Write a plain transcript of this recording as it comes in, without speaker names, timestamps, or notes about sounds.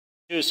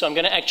So I'm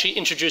going to actually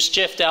introduce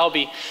Jeff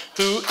Daube,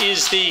 who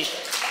is the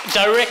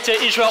Director,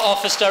 Israel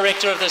Office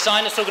Director of the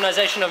Zionist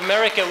Organization of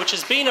America, which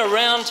has been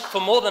around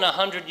for more than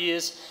 100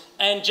 years.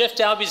 And Jeff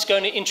Daube is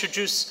going to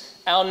introduce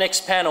our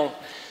next panel.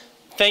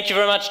 Thank you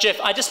very much,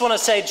 Jeff. I just want to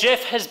say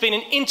Jeff has been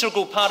an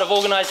integral part of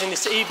organizing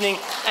this evening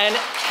and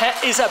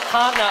is a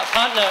partner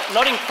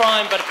not in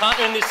crime, but a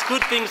partner in these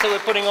good things that we're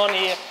putting on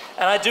here.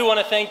 And I do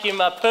want to thank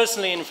him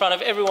personally in front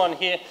of everyone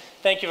here.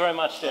 Thank you very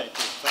much, Jeff.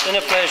 It's been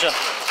a pleasure.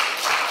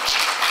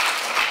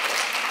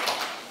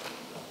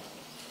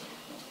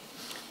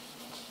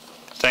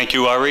 Thank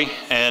you, Ari,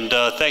 and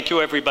thank you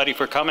everybody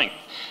for coming.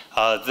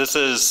 This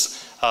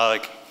is,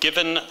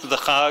 given the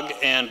Chag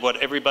and what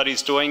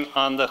everybody's doing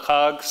on the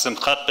Chag,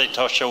 Simchat Beit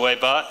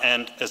HaShoeva,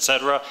 and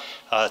etc.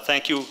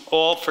 Thank you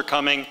all for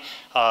coming.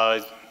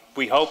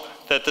 We hope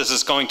that this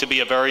is going to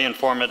be a very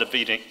informative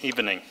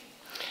evening.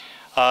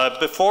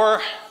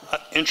 Before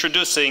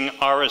introducing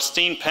our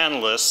esteemed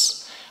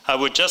panelists, I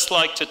would just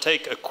like to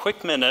take a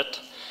quick minute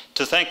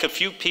to thank a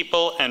few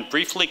people and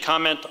briefly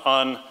comment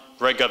on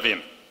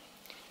Regavim.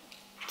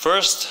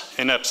 First,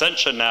 in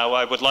absentia now,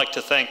 I would like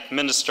to thank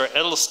Minister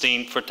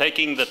Edelstein for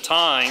taking the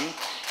time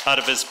out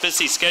of his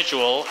busy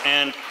schedule,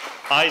 and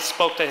I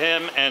spoke to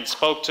him and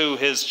spoke to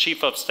his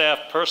Chief of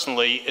Staff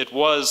personally. It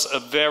was a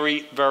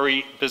very,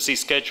 very busy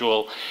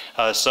schedule,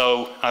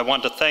 so I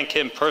want to thank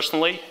him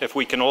personally, if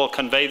we can all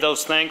convey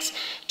those thanks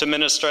to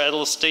Minister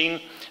Edelstein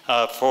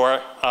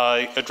for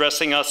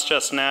addressing us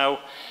just now.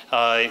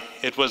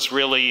 It was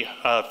really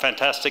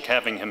fantastic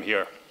having him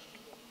here.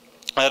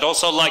 I'd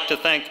also like to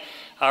thank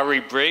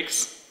Ari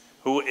Briggs,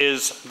 who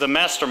is the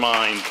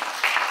mastermind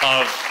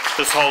of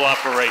this whole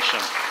operation.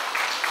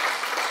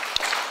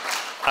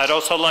 I'd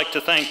also like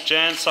to thank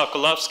Jan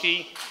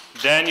Sokolovsky,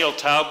 Daniel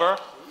Tauber,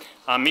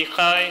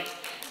 Amichai,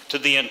 to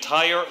the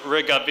entire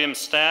Regavim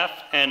staff,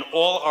 and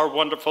all our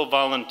wonderful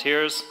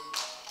volunteers,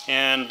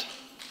 and,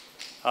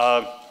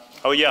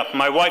 oh yeah,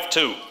 my wife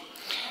too.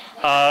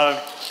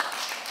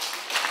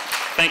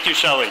 Thank you,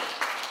 Shelley.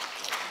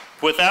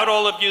 Without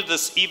all of you,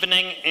 this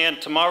evening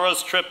and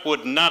tomorrow's trip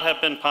would not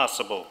have been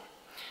possible.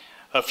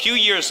 A few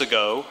years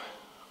ago,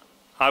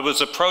 I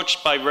was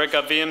approached by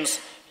Regavim's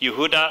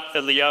Yehuda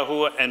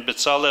Eliyahu and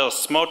Bezalel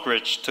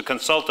Smotrich to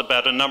consult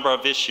about a number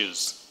of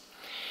issues.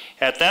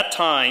 At that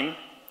time,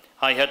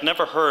 I had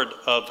never heard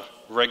of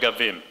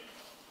Regavim.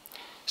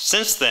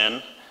 Since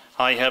then,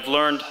 I have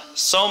learned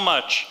so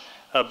much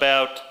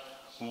about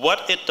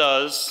what it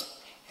does,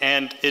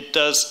 and it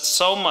does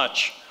so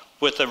much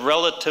with a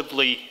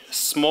relatively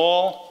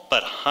small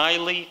but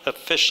highly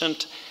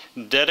efficient,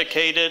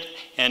 dedicated,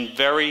 and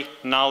very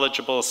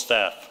knowledgeable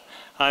staff.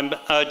 I'm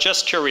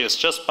just curious,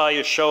 just by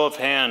a show of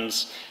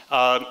hands,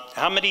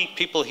 how many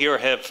people here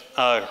have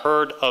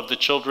heard of the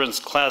children's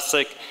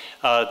classic,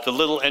 The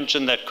Little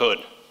Engine That Could?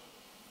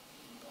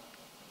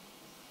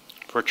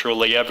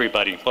 Virtually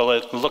everybody. Well,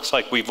 it looks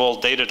like we've all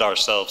dated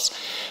ourselves.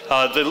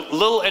 The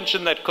Little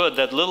Engine That Could,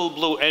 that little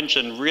blue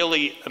engine,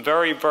 really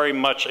very, very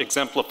much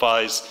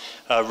exemplifies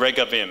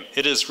Regavim.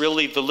 It is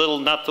really the little,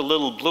 not the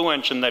little blue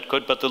engine that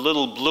could, but the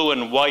little blue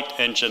and white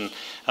engine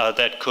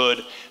that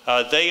could.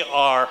 They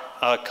are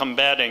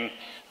combating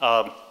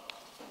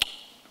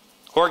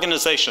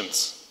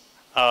organizations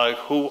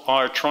who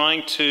are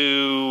trying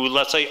to,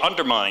 let's say,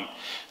 undermine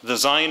the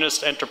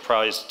Zionist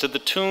enterprise to the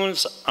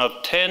tunes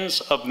of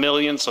tens of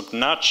millions of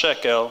not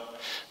shekel,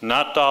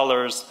 not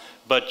dollars,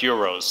 but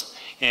euros.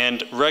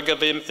 And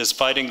Regavim is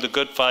fighting the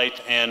good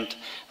fight, and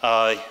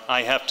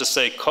I have to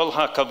say, Kol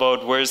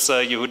HaKavod, where's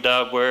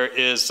Yehuda, where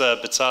is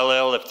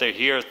Bezalel, if they're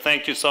here?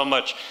 Thank you so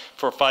much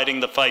for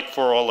fighting the fight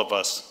for all of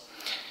us.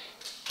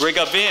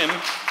 Regavim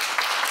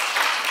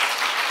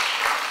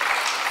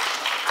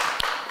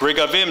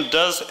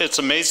does its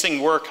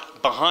amazing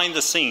work behind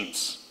the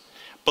scenes,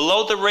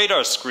 below the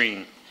radar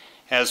screen,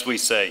 as we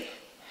say.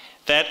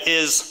 That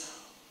is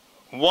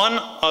one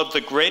of the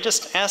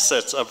greatest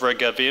assets of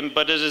Regavim,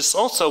 but it is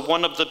also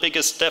one of the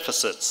biggest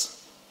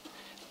deficits.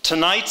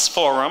 Tonight's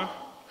forum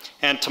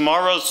and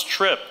tomorrow's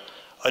trip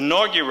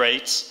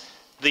inaugurates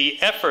the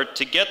effort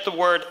to get the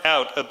word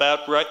out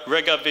about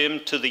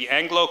Regavim to the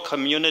Anglo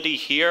community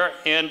here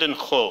and in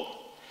Chol.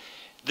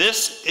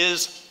 This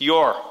is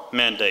your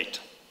mandate.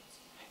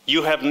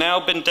 You have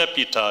now been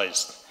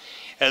deputized.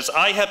 As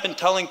I have been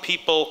telling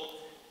people,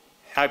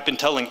 I've been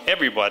telling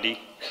everybody,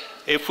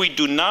 if we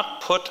do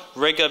not put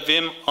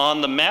Regavim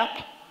on the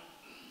map,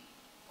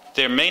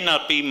 there may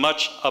not be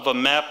much of a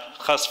map,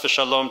 chas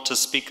v'shalom, to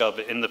speak of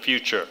in the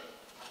future.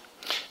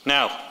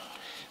 Now,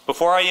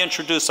 before I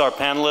introduce our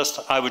panelists,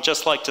 I would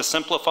just like to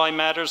simplify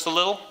matters a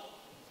little.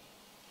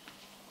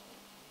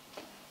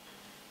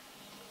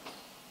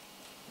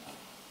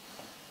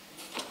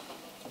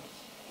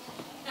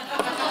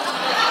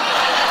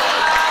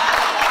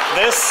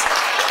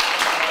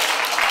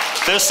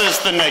 This is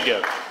the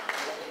Negev.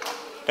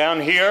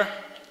 Down here,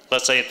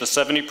 let's say at the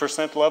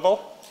 70%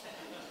 level,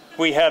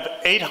 we have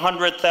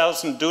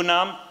 800,000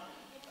 dunam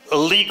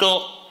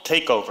illegal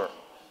takeover,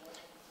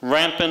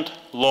 rampant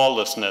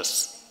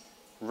lawlessness.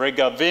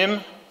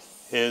 Regavim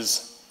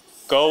is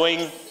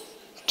going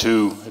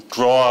to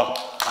draw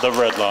the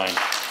red line.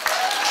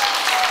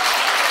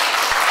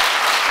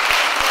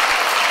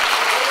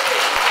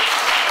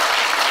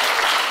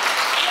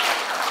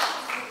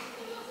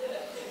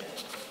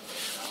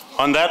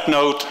 On that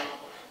note,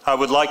 I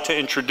would like to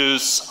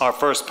introduce our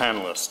first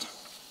panelist.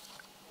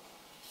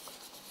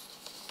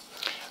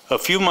 A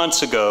few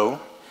months ago,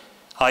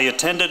 I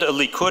attended a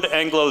Likud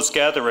Anglos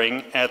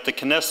gathering at the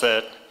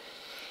Knesset,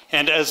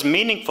 and as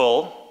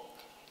meaningful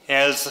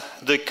as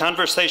the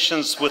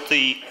conversations with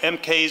the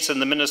MKs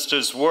and the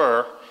ministers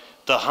were,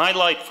 the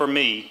highlight for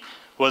me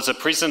was a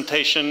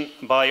presentation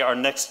by our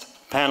next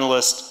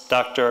panelist,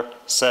 Dr.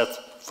 Seth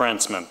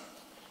Frantzman.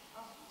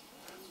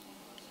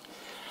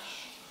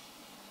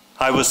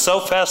 I was so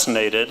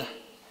fascinated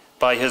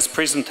by his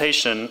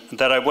presentation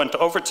that I went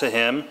over to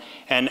him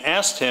and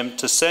asked him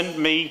to send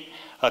me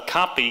a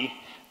copy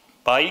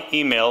by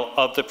email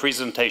of the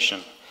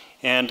presentation.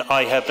 And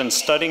I have been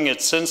studying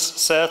it since,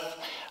 Seth.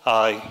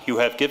 You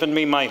have given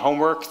me my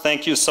homework.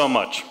 Thank you so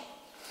much.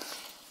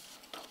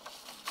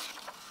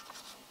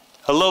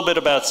 A little bit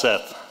about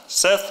Seth.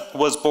 Seth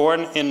was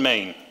born in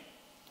Maine.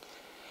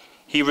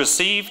 He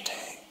received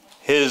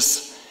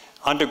his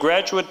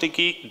undergraduate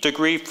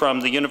degree from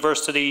the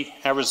University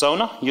of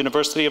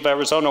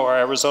Arizona or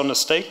Arizona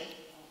State?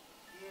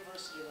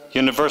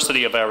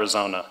 University of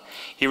Arizona.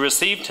 He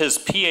received his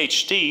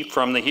PhD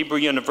from the Hebrew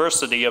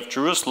University of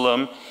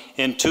Jerusalem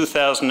in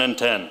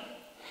 2010.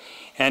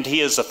 And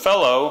he is a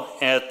fellow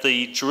at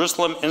the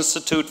Jerusalem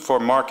Institute for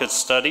Market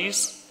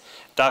Studies.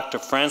 Dr.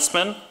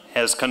 Frantzman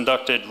has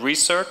conducted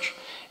research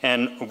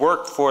and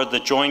worked for the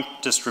Joint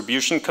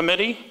Distribution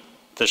Committee,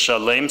 the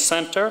Shalem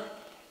Center,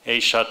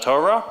 Esha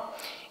Torah,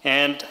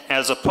 and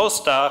as a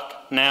postdoc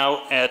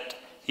now at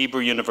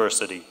Hebrew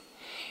University.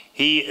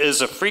 He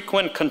is a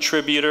frequent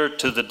contributor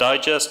to the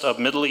Digest of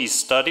Middle East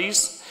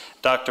Studies.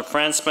 Dr.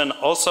 Frantzman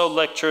also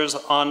lectures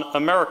on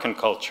American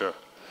culture.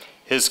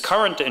 His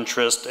current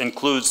interest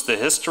includes the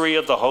history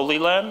of the Holy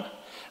Land,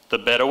 the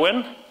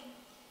Bedouin,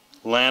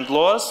 land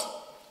laws,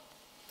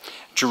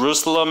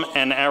 Jerusalem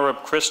and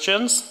Arab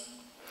Christians.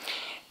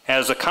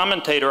 As a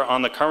commentator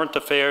on the current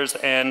affairs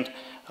and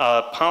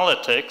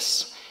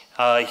politics,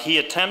 he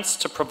attempts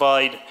to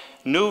provide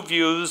new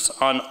views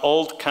on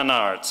old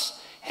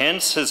canards,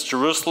 hence his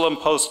Jerusalem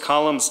Post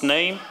column's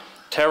name,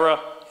 Terra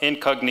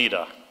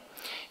Incognita.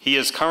 He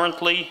is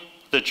currently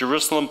the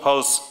Jerusalem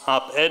Post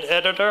op-ed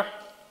editor.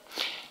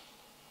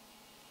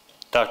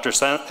 Dr.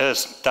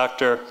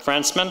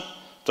 Frantzman,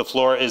 the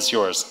floor is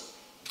yours.